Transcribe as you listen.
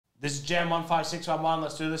This is Gem 15611.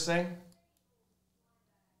 Let's do this thing.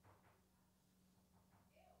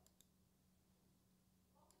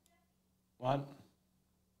 One,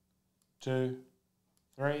 two,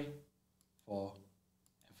 three, 4,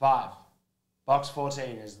 and 5. Box 14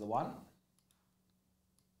 is the one.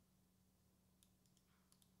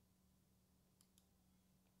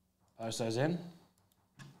 Post those in.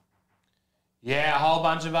 Yeah, a whole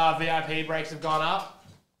bunch of our VIP breaks have gone up.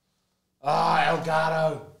 Ah,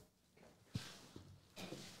 Elgato.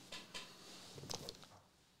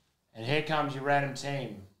 And here comes your random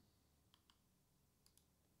team.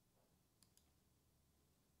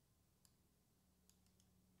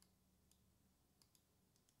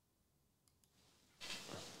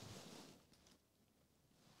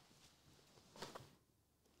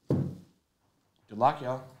 Good luck,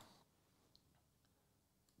 y'all.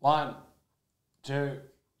 1, 2,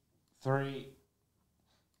 3,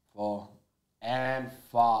 4, and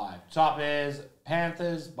 5. Top is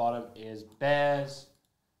Panthers, bottom is Bears.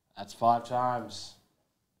 That's 5 times.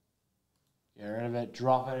 Get rid of it,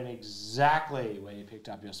 drop it in exactly where you picked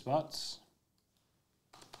up your spots.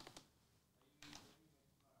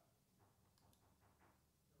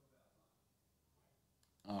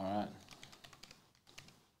 All right.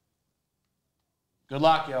 Good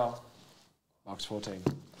luck, y'all. Box 14.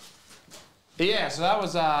 Yeah, so that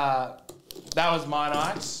was my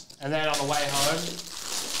night. And then on the way home,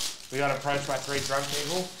 we got approached by 3 drunk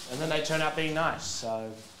people, and then they turned out being nice.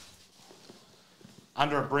 So,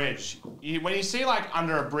 under a bridge. When you see, like,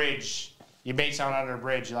 under a bridge, you meet someone under a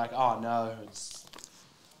bridge, you're like, oh, no. It's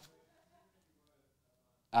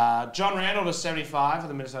John Randall to 75 for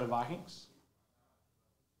the Minnesota Vikings.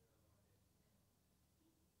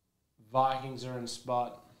 Vikings are in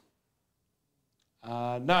spot.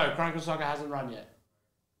 No, Chronicle Soccer hasn't run yet.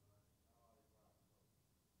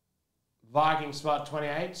 Viking spot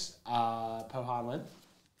 28, Po Hanlon.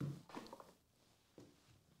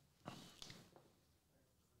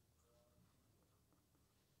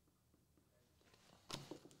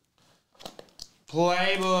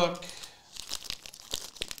 Playbook.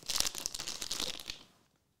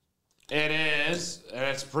 It is. And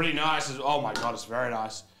it's pretty nice. Oh my God, it's very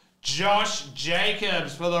nice. Josh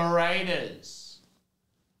Jacobs for the Raiders.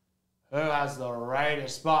 Who has the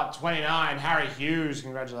Raiders? Spot 29, Harry Hughes.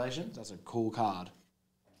 Congratulations. That's a cool card.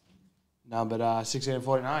 Numbered 16 and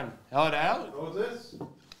 49. Hello, Dale. What was this?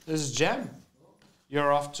 This is Gem.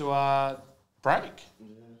 You're off to break. Yeah.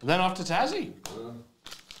 And then off to Tassie.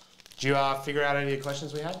 Did you figure out any of the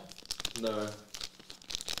questions we had? No.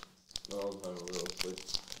 No, I was home a little sleep.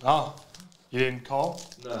 Oh, you didn't call?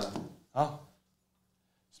 No. Oh.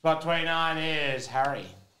 Spot 29 is Harry.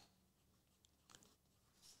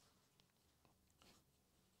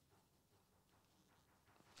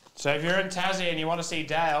 So if you're in Tassie and you want to see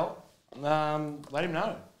Dale, let him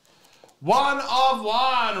know. 1 of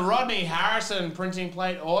 1, Rodney Harrison, printing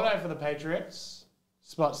plate auto for the Patriots.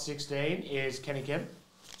 Spot 16 is Kenny Kim.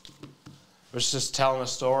 Was just telling a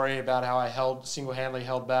story about how I single-handedly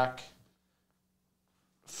held back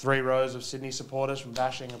 3 rows of Sydney supporters from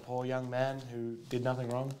bashing a poor young man who did nothing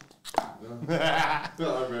wrong. No. I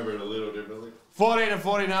remember it a little differently. 14 and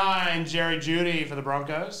 49, Jerry Jeudy for the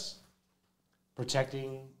Broncos.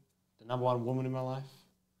 Protecting the #1 woman in my life.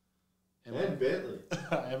 And Bentley.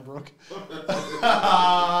 And Brooke.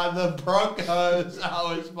 The Broncos.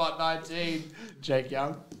 Oh, it's spot 19. Jake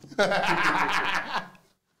Young.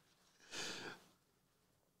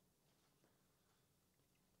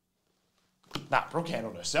 Nah, Brooke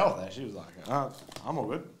handled herself there. She was like, I'm all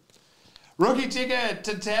good. Rookie ticket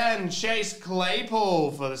to 10, Chase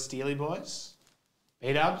Claypool for the Steely Boys.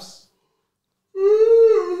 B-dubs.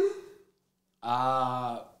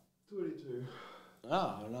 22.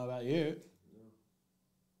 Oh, I don't know about you. No.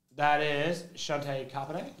 That is Shante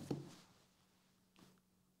Carpenter.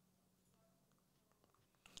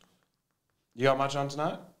 You got much on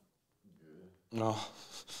tonight? Yeah. No.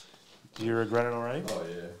 Do you regret it already? Oh,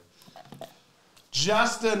 yeah.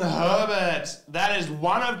 Justin Herbert. That is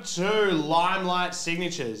 1 of 2 Limelight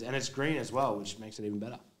signatures, and it's green as well, which makes it even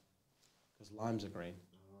better because limes are green.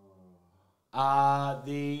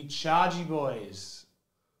 The Chargy Boys.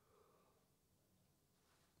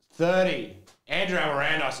 30. Andrew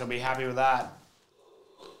Amarandos will be happy with that.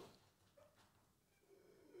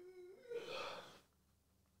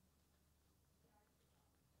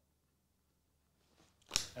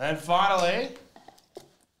 And then finally,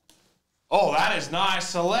 oh, that is nice.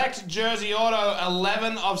 Select jersey auto,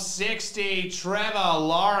 11 of 60, Trevor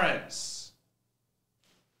Lawrence.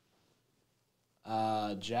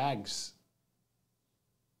 Jags.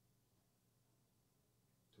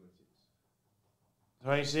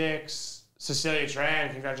 26. Cecilia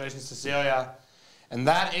Tran. Congratulations, Cecilia. And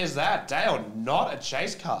that is that. Dale, not a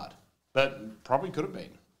chase card, but probably could have been.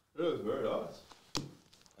 It was very nice.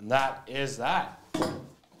 And that is that.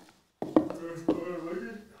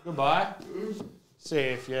 Goodbye. See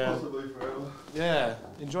if you... Possibly forever. Yeah.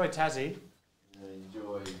 Enjoy Tassie.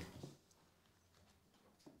 Enjoy.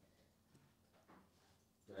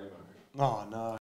 Oh, no.